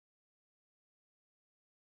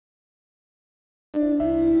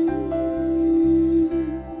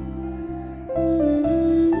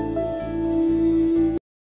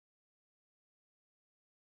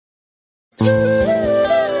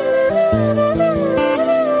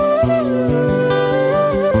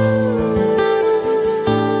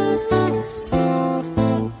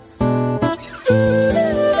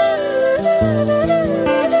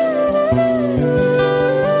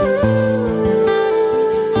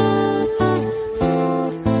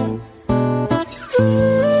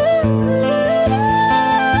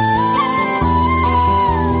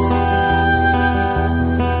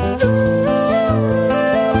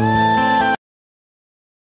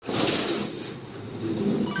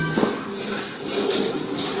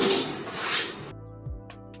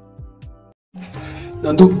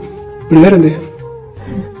നന്ദു, പിള്ളേരെന്തേ?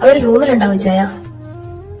 അവര് റൂമിലുണ്ടാവും ചായ.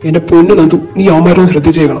 എന്റെ പൊന്ന് നന്ദു, നീ അവന്മാരൊന്ന്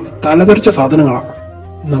ശ്രദ്ധിച്ചേക്കണം. തലതെറിച്ച സാധനങ്ങളാ.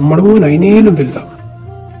 നമ്മുടെ മോൻ അതിനേലും വലുതാ.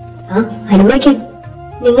 അനുഭവിക്കും.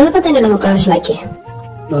 നിങ്ങളൊക്കെ തന്നെയാണ് മക്കളെ വഷളാക്കിയ.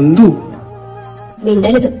 നന്ദു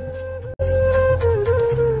മിണ്ടരുത്.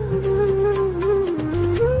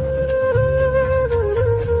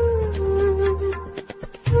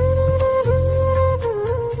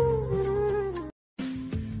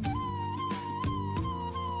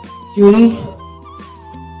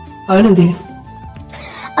 അവനെന്തേ?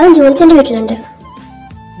 അവൻ ജോലിച്ചന്റെ വീട്ടിലുണ്ട്.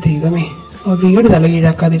 ദൈവമേ, ആ വീട്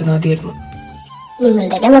തലകീഴാക്കാതിരുന്ന മതിയായിരുന്നു.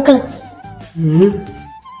 നിങ്ങളുടെ മക്കള്.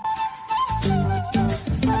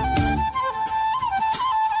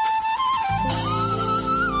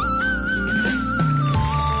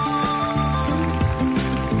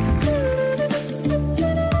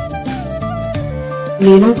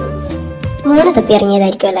 മോനെ തപ്പി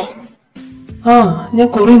ഇറങ്ങിയതായിരിക്കും അല്ലേ? ആ, ഞാൻ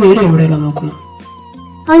കൊറേ നേരം എവിടെയല്ല നോക്കുന്നു.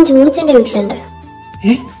 അവൻ ജോലിച്ചന്റെ വീട്ടിലുണ്ട്.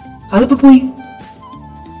 അതിപ്പോ പോയി?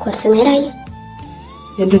 കുറച്ചു നേരമായി.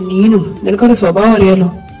 എന്റെ നീനും നിനക്കവന്റെ സ്വഭാവം അറിയാലോ.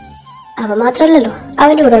 അവൻ മാത്രമല്ലല്ലോ,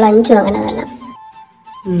 അവന്റെ കൂടെയുള്ള 5 അങ്ങനെ തന്നെ.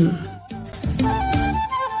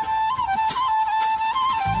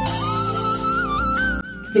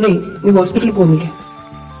 പിന്നെ നീ ഹോസ്പിറ്റലിൽ പോകുന്നില്ലേ?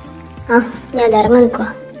 ഞാൻ ഇറങ്ങാൻ നിൽക്കുക.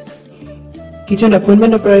 കിച്ചന്റെ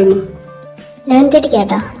അപ്പോയിന്റ്മെന്റ് എപ്പോഴായിരുന്നു? 11:30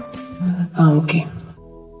 കേട്ടാ. ഓക്കെ.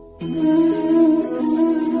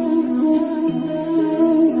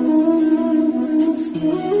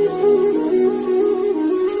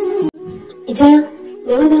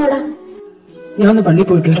 ഞാൻ ഒന്ന് പള്ളി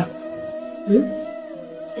പോയിട്ട് വരാം.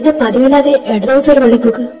 ഇത് പതിവില്ലാതെ ഇട ദിവസം ഒരു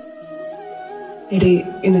പള്ളിപ്പോക്ക്? എടേ,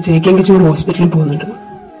 ഇന്ന് ജയിക്കാൻ കിച്ചോട് ഹോസ്പിറ്റലിൽ പോകുന്നുണ്ട്.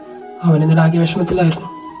 അവൻ ഇന്നലെ ആകെ വിഷമത്തിലായിരുന്നു.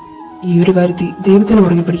 ഈ ഒരു കാര്യത്തിൽ ദൈവത്തിന്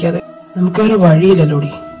മുറുകെ പിടിക്കാതെ നമുക്ക് വേറെ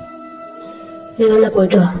വഴിയില്ലല്ലോടി. നിങ്ങളെന്നാ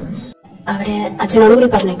പോയിട്ട് വാ. അവിടെ അച്ഛനോട് കൂടി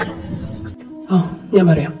പറഞ്ഞേക്ക്. ഞാൻ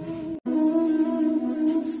പറയാം.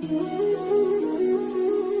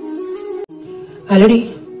 അല്ലടി,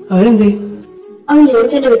 അവനെന്തേ? അവൻ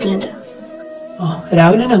ജോലിച്ചന്റെ വീട്ടിലുണ്ട്.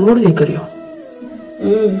 രാവിലെ തന്നെ അങ്ങോട്ട് ചേക്കറിയോ?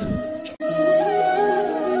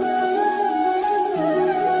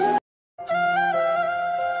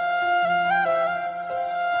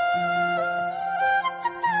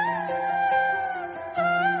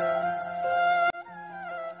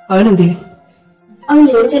 അവനെന്തേ? അവൻ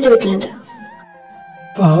ജോലിച്ചന്റെ വീട്ടിലുണ്ട്.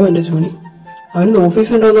 പാവം എന്റെ ജോലി. അവന്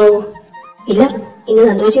ഓഫീസ് ഉണ്ടോന്നാവോ? ഇല്ല, ഇന്ന്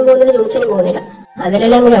സന്തോഷം പോകുന്നില്ല, ജോലിച്ചന് പോകുന്നില്ല.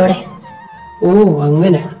 അതിലെല്ലാം കൂടെ അവിടെ.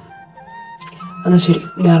 അങ്ങനെ. എന്നാ ശരി,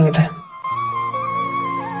 ഞാൻ ഇറങ്ങട്ടെ.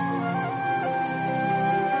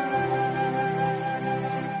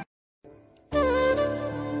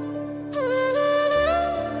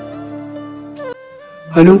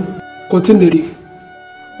 ഹലോ, കൊച്ചൻ തേരി.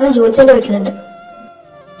 അവൻ ജോലിച്ചന്റെ വീട്ടിലുണ്ട്.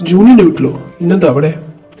 ജൂനിയുടെ വീട്ടിലോ? ഇന്നെന്താ അവിടെ?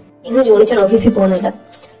 ഇന്ന് ജോലിച്ചൻ ഓഫീസിൽ പോകുന്നില്ല.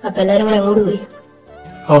 അപ്പൊ എല്ലാരും കൂടെ അങ്ങോട്ട് പോയി.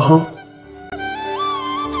 ആഹാ.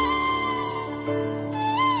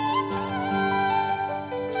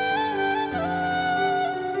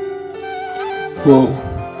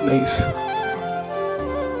 നൈസ്.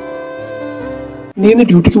 നീ ഇന്ന്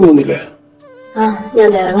ഡ്യൂട്ടിക്ക് പോകുന്നില്ലേ? ഞാൻ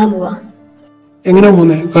ഇറങ്ങാൻ പോവാ. എങ്ങനെയാ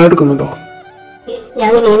പോകുന്നേ? കാർ എടുക്കുന്നുണ്ടോ?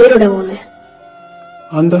 ഞാൻ നേരിലൂടെ പോകുന്നേ.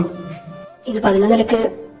 എന്താ? ഇത് 11:30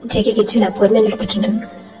 ഉച്ചയ്ക്ക് കിച്ചൺ അപ്പോയിന്റ്മെന്റ് എടുത്തിട്ടുണ്ട്.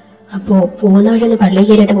 അപ്പോ പോകുന്ന വഴി ഒന്ന് പള്ളി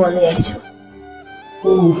കയറിയിട്ട് പോകാന്ന് വിചാരിച്ചു.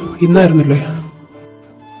 ഇന്നായിരുന്നല്ലേ?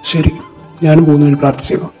 ശരി, ഞാനും പോകുന്ന വഴി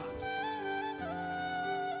പ്രാർത്ഥിച്ചേക്കാം.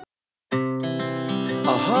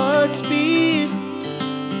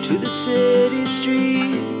 To the city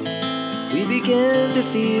streets, we began to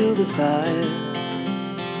feel the fire.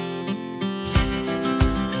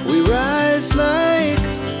 We rise like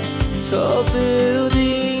tall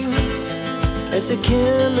buildings as the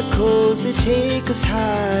chemicals they take us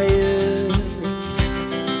higher.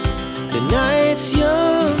 The night's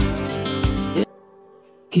young.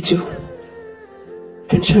 Kichu,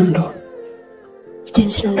 tension ഉണ്ടോ?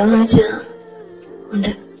 ടെൻഷൻ ഉണ്ടോന്ന് വെച്ചാ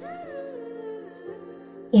ഉണ്ട്.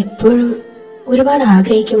 എപ്പോഴും ഒരുപാട്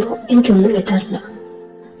ആഗ്രഹിക്കുമ്പോ എനിക്കൊന്നും കിട്ടാറില്ല.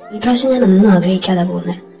 ഈ പ്രാവശ്യം ഞാൻ ഒന്നും ആഗ്രഹിക്കാതെ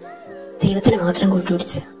പോകുന്നേ. ദൈവത്തിന് മാത്രം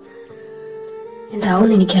കൂട്ടുപിടിച്ച്.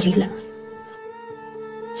 എന്താവുമെന്ന് എനിക്കറിയില്ല.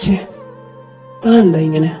 താൻ എന്താ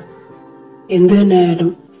ഇങ്ങനെ? എന്ത് തന്നെ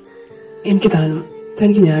ആയാലും എനിക്ക് താനും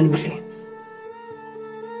തനിക്ക് ഞാനുമില്ലേ?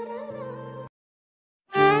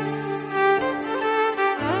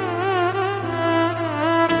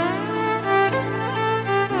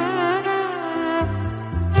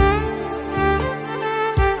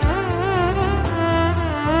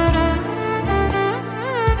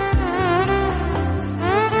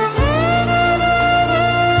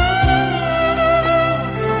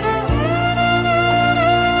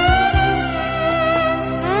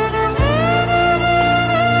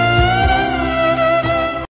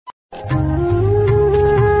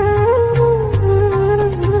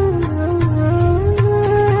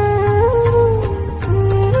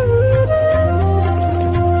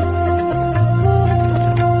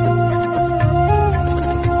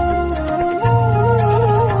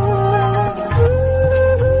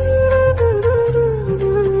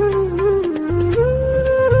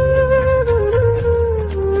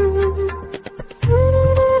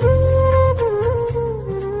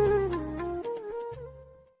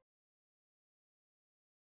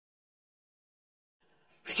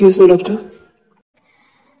 Excuse me doctor.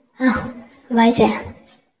 ആ വായിച്ച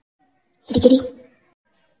ഇരിക്കടി.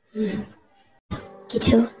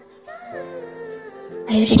 Kichu,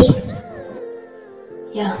 are you ready?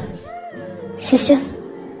 Yeah. Sister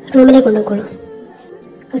റൂമിലേക്ക് കൊണ്ടുപോയിക്കോളൂ.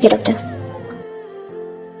 Okay doctor.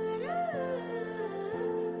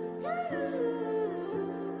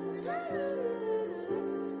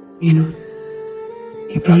 മീനു,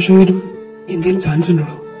 ഈ പ്രാവശ്യമെങ്കിലും എന്തെങ്കിലും ചാൻസ് ഉണ്ടോ?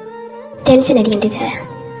 ടെൻഷൻ അടിക്കേണ്ടി ചായ,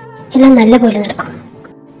 എല്ലാം നല്ല പോലെ നടക്കും.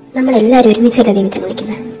 നമ്മളെല്ലാവരും ഒരുമിച്ചല്ല ദൈവത്തെ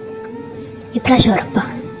വിളിക്കുന്നത്. ഇപ്രാവശ്യം ഉറപ്പാ.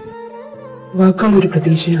 വാക്കാൾ ഒരു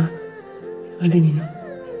പ്രതീക്ഷയാ അല്ലേ മീനു?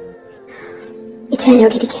 ഈ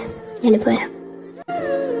ചായനോട് ഇരിക്കാം, ഞാനിപ്പോ വരാം.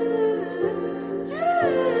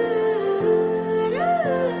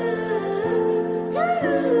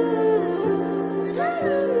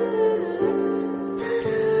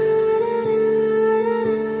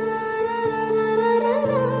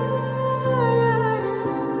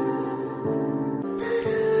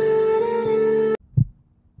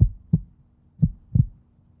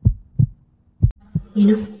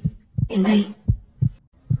 മീനു, എന്തായി?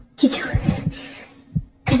 Kichu,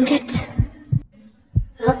 congrats.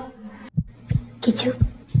 Huh? Kichu,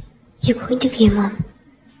 you're going to be a mom.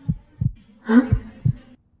 Huh?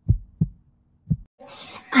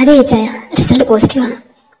 അതെ ചായ, റിസൾട്ട് പോസിറ്റീവ് ആണ്.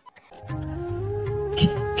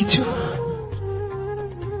 കിച്ചു,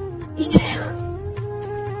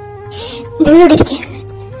 നിങ്ങളോട് ഇരിക്കുക,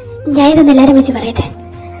 ഞാൻ ഇതൊന്ന് എല്ലാവരും വിളിച്ച് പറയട്ടെ.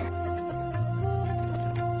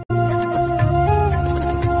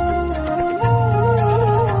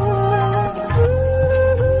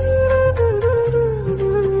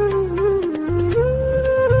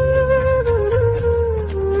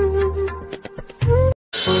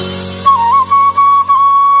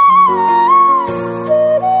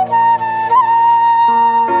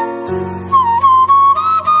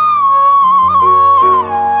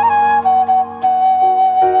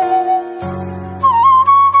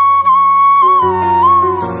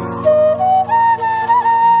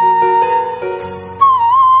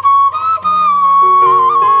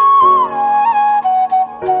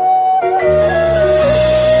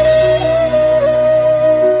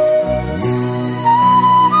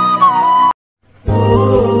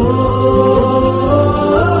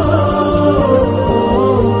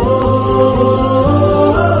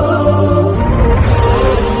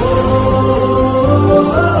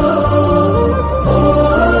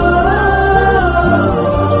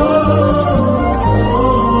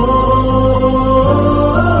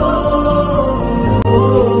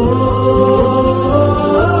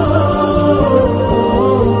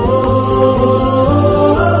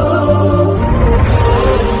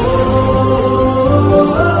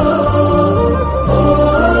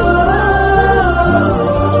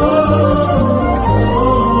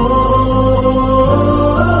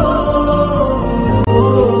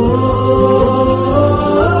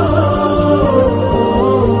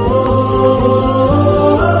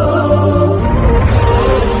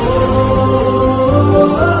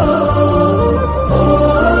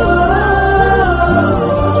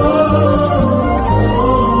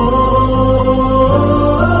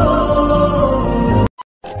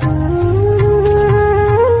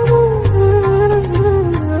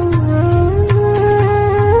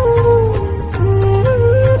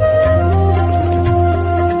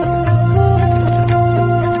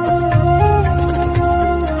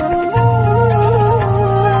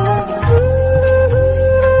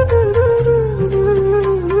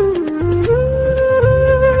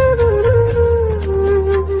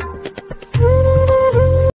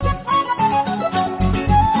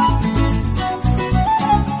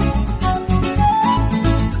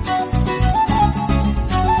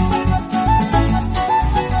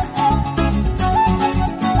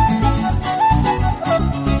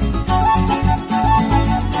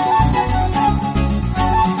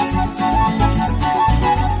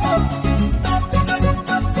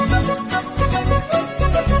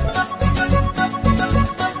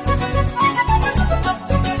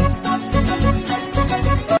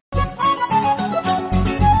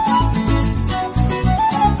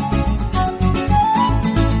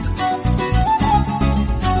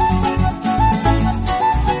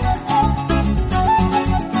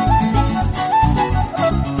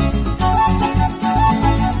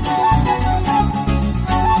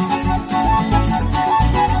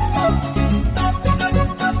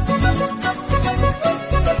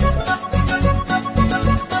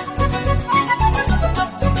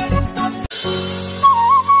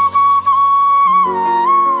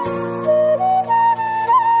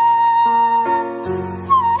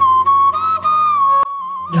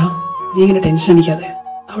 നീ ഇങ്ങനെ ടെൻഷൻ അടിക്കാതെ,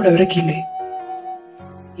 അവിടെ അവരൊക്കെ ഇല്ലേ?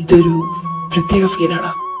 ഇതൊരു പ്രത്യേക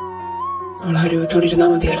ഫീലാണ്. അവൾ ആരോഗ്യത്തോടെ ഇരുന്നാൽ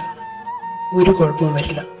മതിയായിരുന്നു. ഒരു കുഴപ്പവും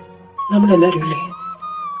വരില്ല. നമ്മളെല്ലാവരും ഇല്ലേ?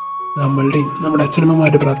 നമ്മളുടെയും നമ്മുടെ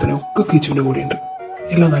അച്ഛനമ്മമാരുടെ പ്രാർത്ഥന ഒക്കെ കിച്ചുവിന്റെ കൂടെയുണ്ട്.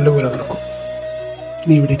 എല്ലാം നല്ലപോലെ നടക്കും.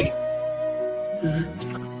 നീ ഇവിടെ ഇരി.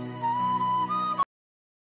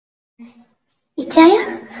 ഇച്ചായ,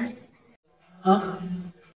 ആ,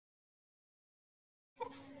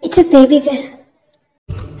 ഇറ്റ്സ് എ ബേബി ഗേൾ.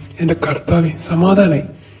 എന്റെ കർത്താവേ, സമാധാനായി.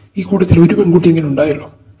 ഈ കൂട്ടത്തിൽ ഒരു പെൺകുട്ടിയെങ്കിലും ഉണ്ടായല്ലോ.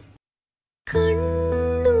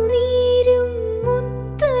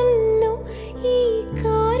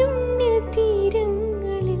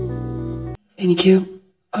 എനിക്ക്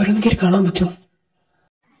അവരൊന്ന് കയറി കാണാൻ പറ്റുമോ?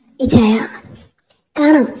 ഇച്ചായ,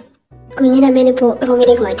 കാണാം. കുഞ്ഞിനമ്മേനെ ഇപ്പോ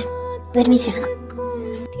റൂമിലേക്ക് മാറ്റും. ഒരുമിച്ചാണ്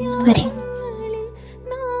പോരെ?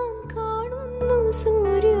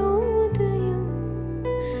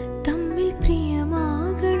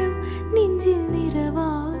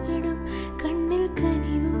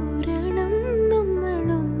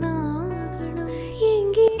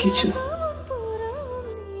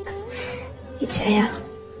 ഇച്ചായ,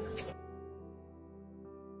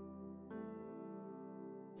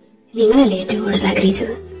 നിങ്ങളല്ലേ ഏറ്റവും കൂടുതൽ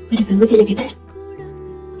ആഗ്രഹിച്ചത് ഒരു പെൺകുച്ചിനെ കിട്ടാൻ?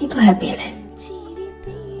 ഇപ്പൊ ഹാപ്പിയല്ലേ?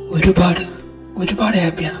 ഒരുപാട് ഒരുപാട്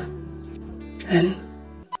ഹാപ്പിയാണ്.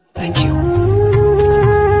 Thank you.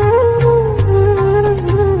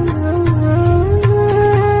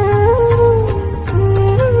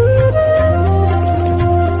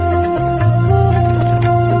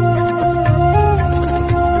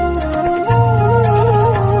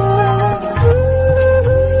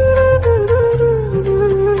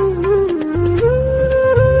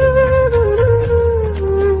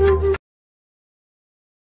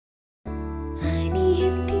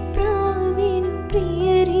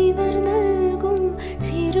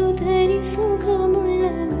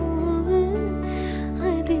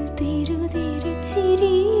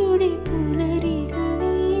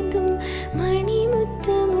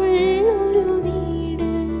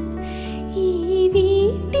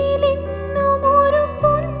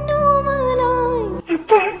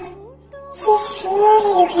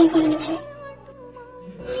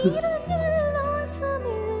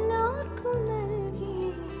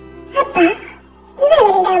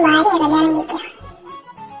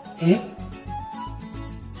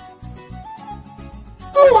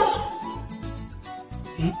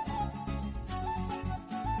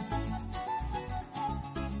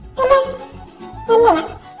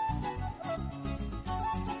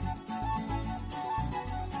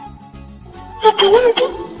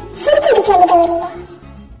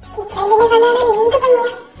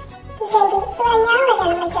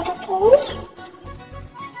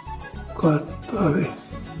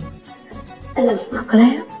 മക്കളെ,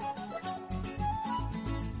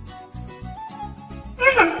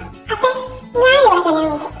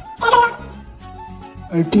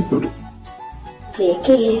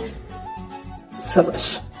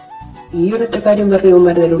 സബാഷ്. ഈ ഒരൊറ്റ കാര്യം പറഞ്ഞ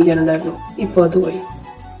മരുന്ന് ഓടിക്കാനുണ്ടായിരുന്നു. ഇപ്പൊ അതുപോയി.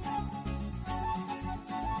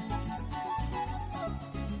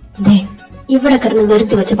 ഇവിടെ കിടന്ന്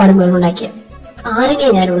വെറുതെ വെച്ച പടം വേണുണ്ടാക്കിയ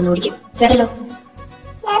ആരെങ്കിലും ഞാൻ ഇവിടെ ഓടിക്കും. കേട്ടല്ലോ?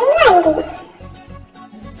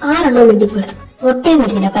 ആരെണ്ണോ വേണ്ടി പോയത് ഒട്ടേ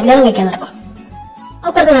നിർത്തില്ല. കല്യാണം കഴിക്കാൻ നടക്കാം.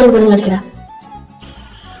 അപ്പുറത്തെ കാര്യം പോലും കളിക്കട.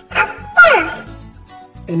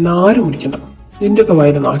 എന്നാരും വിളിക്കണ്ട. നിന്റെ ഒക്കെ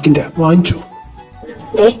വായന നാക്കിന്റെ വാങ്ങിച്ചോ.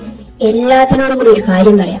 എല്ലാത്തിനോടും കൂടി ഒരു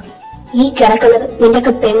കാര്യം പറയാം. ഈ കിടക്കുന്നത് നിന്റെ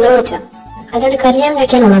ഒക്കെ പെങ്ങളെ വെച്ചാ, അല്ലാണ്ട് കല്യാണം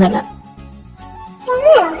കഴിക്കാനുള്ളതല്ല.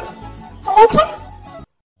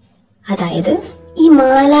 അതായത് ഈ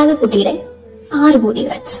മാലാക കുട്ടിയുടെ 6 ബോഡി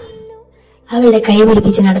ഗാർഡ്സ്. അവളുടെ കൈ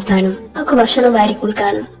പിടിപ്പിച്ച് നടത്താനും അവൾക്ക് ഭക്ഷണം വാരി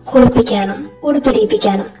കൊടുക്കാനും കുളിപ്പിക്കാനും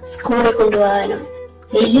ഉടുപ്പിടിപ്പിക്കാനും സ്കൂളിൽ കൊണ്ടുപോകാനും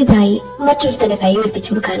വലുതായി മറ്റൊരുത്തന്റെ കൈ പിടിപ്പിച്ചു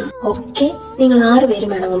കൊടുക്കാനും ഒക്കെ നിങ്ങൾ 6 പേരും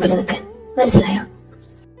വേണം മുമ്പിൽ നിൽക്കാൻ. മനസ്സിലായോ?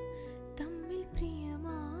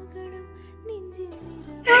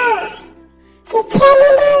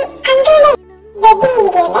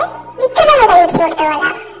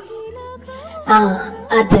 ആ,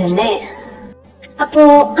 അത് തന്നെ. അപ്പോ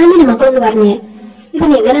അങ്ങനെ മക്കളൊന്ന് പറഞ്ഞേ,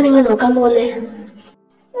 ഇതിനെങ്ങനെ നിങ്ങൾ നോക്കാൻ പോകുന്നേ?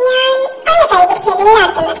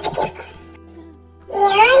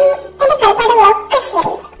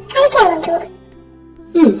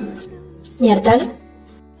 നീ അടുത്താള്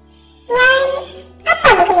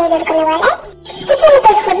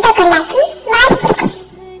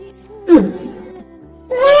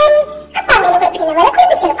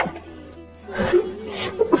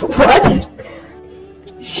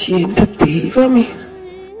എന്റെ ദൈവമേ,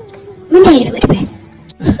 മിണ്ടായിട്ട് വരുമ്പേ.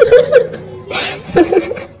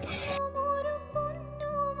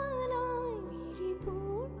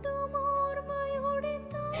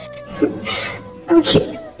 ഓക്കെ,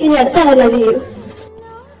 ഇനി അടുത്ത ആളല്ല ചെയ്യൂ.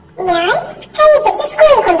 ഞാൻ കൈ പിടിച്ച്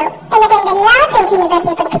സ്കൂളിൽ കൊണ്ടുപോകും. എന്നിട്ട് എന്റെ എല്ലാ ഫ്രണ്ട്സിനെ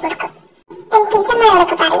പരിചയപ്പെടുത്തി കൊടുക്കും. എന്റെ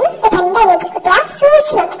ടീച്ചർമാരോടൊക്കെ പറയും, ഇപ്പൊ എന്റെ അനിയത്തി കുട്ടിയാ,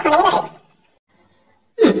 സൂക്ഷിച്ച് നോക്കിക്കോണേ പറയും.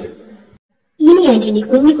 ഇനി ആന്റി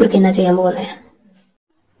കുഞ്ഞിക്കുടുക്ക് എന്നാ ചെയ്യാൻ പോകുന്നേ?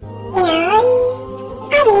 ഞാൻ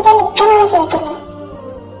ആ വീട്ടിൽ ഇരിക്കണമെന്ന് ചെയ്യത്തില്ലേ,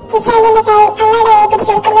 കിച്ചാനിന്റെ കൈ അമ്മയുടെ കൈ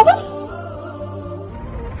പിടിച്ചു കൊടുക്കുന്നത്,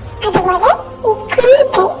 അതുപോലെ ഈ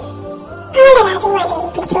കുഞ്ഞിക്കൈ അവളുടെ രാജകുമാരുടെ കൈ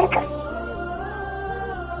പിടിച്ചു കൊടുക്കും.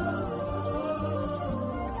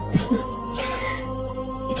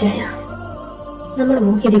 നമ്മുടെ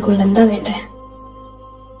മൂക്കിയതിക്കുള്ള എന്താ വേണ്ടേ?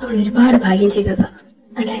 അവൾ ഒരുപാട് ഭാഗ്യം ചെയ്തതാ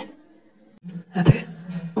അല്ലേ? അതെ,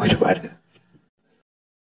 ഒരുപാട്.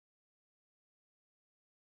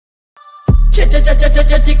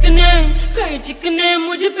 चिकने कई चिकने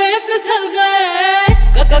मुझ पे फिसल गए,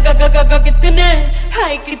 कितने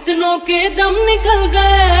हाय कितनों के दम निकल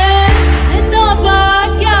गए। तौबा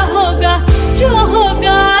क्या होगा, जो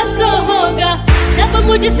होगा सो होगा, सब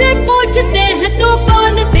मुझसे पूछते हैं तू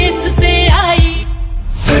कौन देश से आई।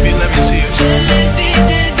 Baby, let me see you.